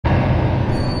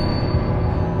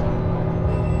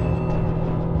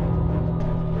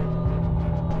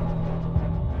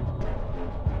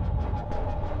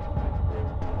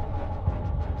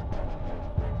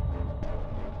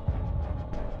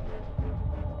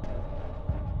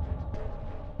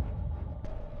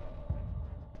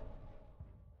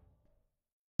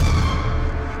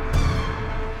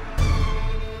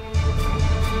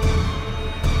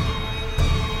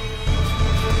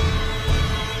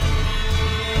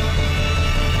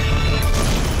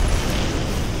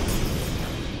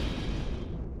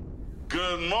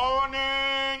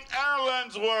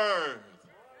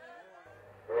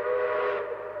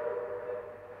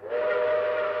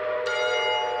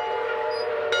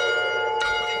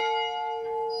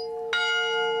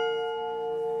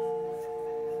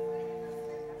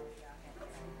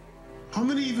How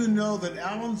many of you know that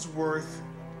Allensworth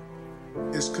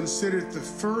is considered the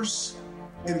first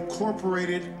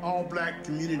incorporated all-black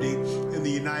community in the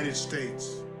United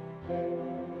States?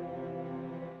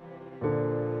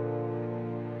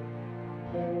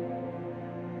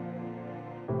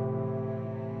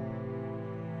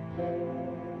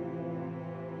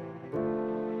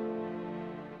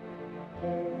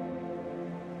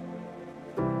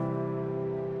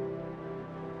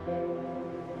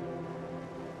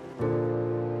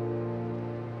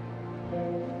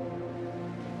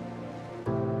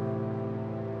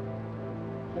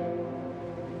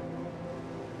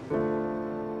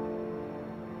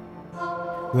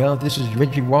 Well, this is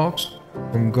Regi Walks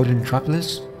from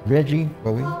GoldenTropolis. Regi,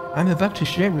 Bowie. I'm about to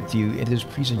share with you in this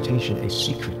presentation a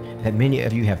secret that many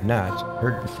of you have not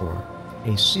heard before.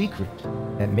 A secret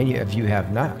that many of you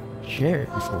have not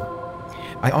shared before.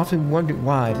 I often wondered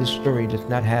why this story does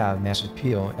not have mass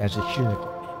appeal as it should.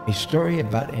 A story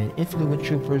about an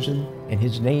influential person, and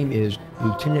his name is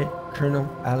Lt Col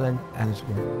Allen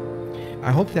Allensworth.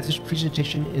 I hope that this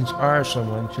presentation inspires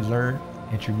someone to learn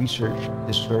and to research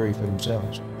this story for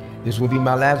themselves. This will be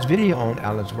my last video on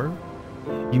Allensworth.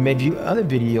 You may view other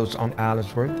videos on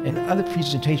Allensworth and other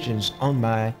presentations on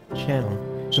my channel.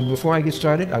 So before I get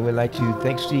started, I would like to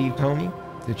thank Steve Ptomey,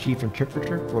 the Chief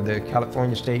Interpreter for the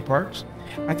California State Parks.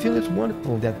 I feel it's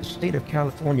wonderful that the state of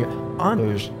California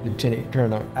honors Lt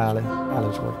Col Allen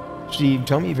Allensworth. Steve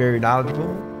Ptomey, very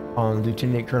knowledgeable on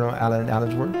Lt Col Allen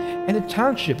Allensworth and the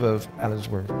Township of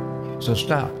Allensworth. So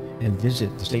stop and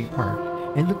visit the state park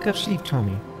and look up Steve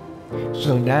Ptomey.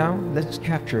 So now, let's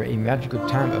capture a magical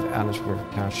time of Allensworth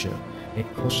Township. A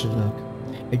closer look.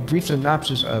 A brief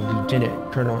synopsis of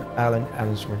Lt Col Allen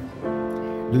Allensworth.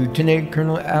 Lt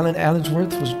Col Allen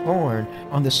Allensworth was born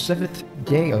on the 7th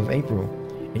day of April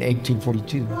in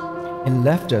 1842 and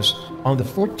left us on the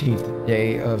 14th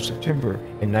day of September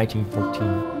in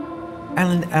 1914.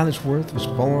 Allen Allensworth was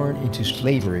born into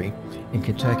slavery in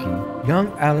Kentucky.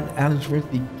 Young Allen Allensworth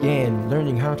began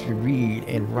learning how to read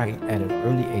and write at an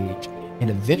early age, and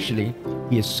eventually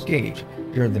he escaped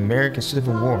during the American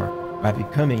Civil War by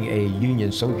becoming a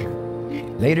Union soldier.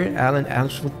 Later, Allen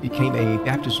Allensworth became a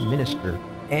Baptist minister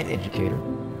and educator,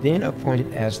 then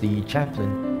appointed as the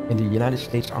chaplain in the United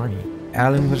States Army.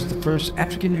 Allen was the first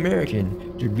African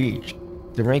American to reach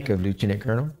the rank of lieutenant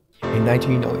colonel. In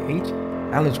 1908,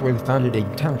 Allensworth founded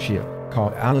a township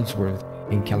called Allensworth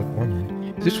in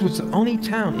California. This was the only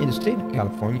town in the state of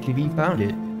California to be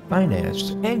founded,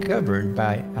 financed, and governed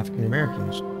by African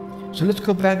Americans. So let's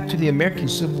go back to the American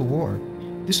Civil War.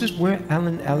 This is where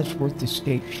Allen Allensworth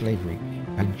escaped slavery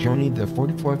by joining the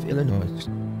 44th Illinois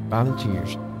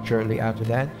Volunteers. Shortly after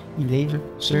that, he later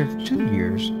served 2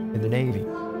 years in the Navy.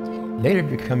 Later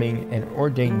becoming an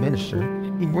ordained minister,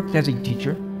 he worked as a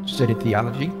teacher, studied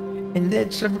theology, and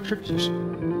led several churches.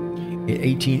 In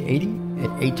 1880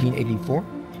 and 1884,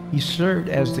 he served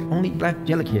as the only black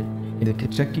delegate in the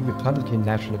Kentucky Republican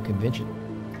National Convention.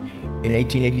 In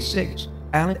 1886,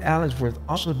 Allen Allensworth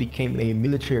also became a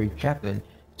military chaplain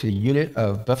to the unit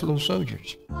of Buffalo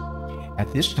Soldiers.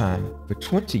 At this time, for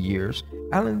 20 years,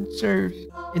 Allen served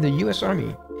in the U.S.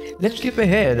 Army. Let's skip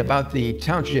ahead about the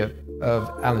Township of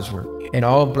Allensworth, an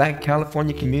all-black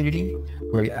California community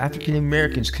where African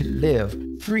Americans could live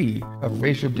free of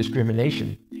racial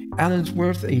discrimination.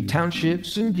 Allensworth, a township,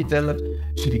 soon developed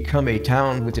to become a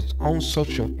town with its own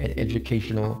social and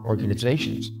educational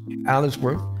organizations.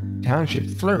 Allensworth Township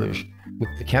flourished with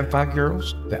the Campfire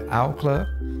Girls, the Owl Club,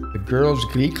 the Girls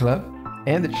Glee Club,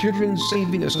 and the Children's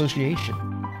Saving Association,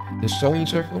 the Sewing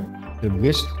Circle, the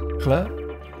Whist Club,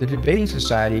 the Debating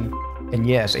Society, and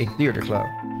yes, a theater club.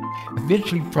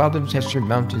 Eventually, problems have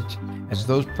surmounted, as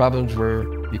those problems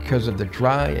were because of the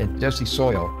dry and dusty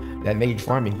soil that made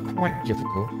farming quite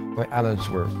difficult for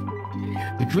Allensworth.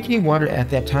 The drinking water at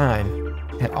that time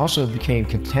had also become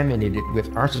contaminated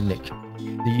with arsenic.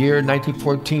 The year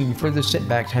 1914, further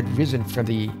setbacks had risen for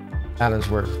the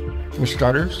Allensworth. For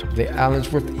starters, the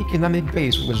Allensworth economic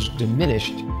base was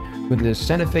diminished when the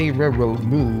Santa Fe Railroad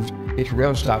moved its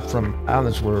rail stop from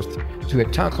Allensworth to a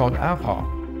town called Alpha.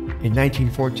 In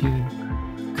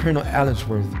 1914, Colonel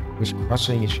Allensworth was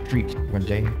crossing a street one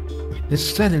day. Then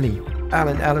suddenly,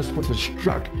 Allen Allensworth was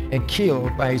struck and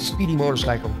killed by a speeding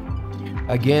motorcycle.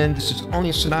 Again, this is only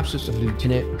a synopsis of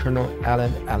Lt Col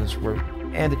Allen Allensworth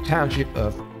and the Township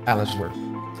of Allensworth.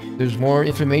 There's more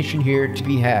information here to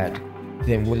be had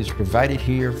than what is provided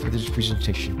here for this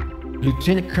presentation.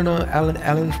 Lt Col Allen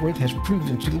Allensworth has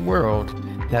proven to the world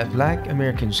that Black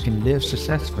Americans can live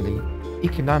successfully,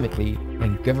 economically,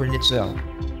 and govern itself.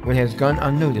 What has gone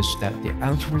unnoticed that the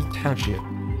Allensworth Township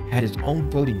had its own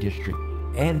voting district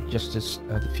and justice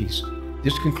of the peace.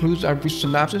 This concludes our brief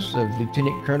synopsis of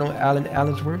Lieutenant Colonel Allen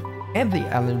Allensworth and the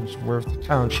Allensworth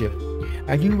Township.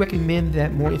 I do recommend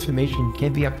that more information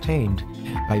can be obtained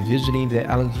by visiting the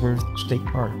Allensworth State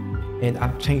Park and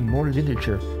obtain more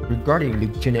literature regarding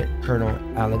Lieutenant Colonel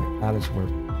Allen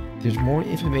Allensworth. There's more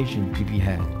information to be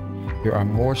had. There are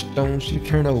more stones to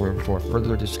turn over for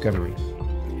further discovery.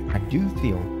 I do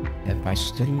feel that by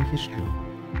studying history,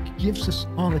 it gives us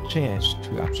all a chance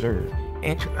to observe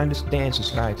and to understand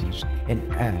societies and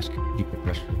ask deeper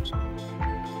questions.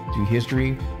 Through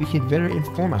history, we can better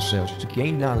inform ourselves to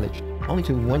gain knowledge, only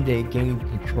to one day gain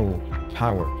control,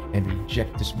 power, and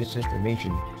reject this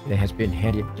misinformation that has been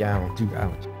handed down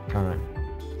throughout time.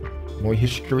 More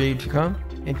history to come,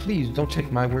 and please don't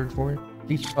take my word for it.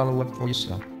 Please follow up for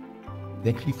yourself.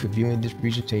 Thank you for viewing this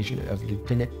presentation of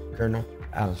Lieutenant Colonel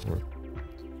Allensworth.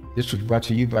 This was brought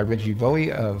to you by Regi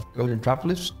of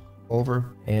GoldenTropolis.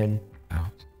 Over and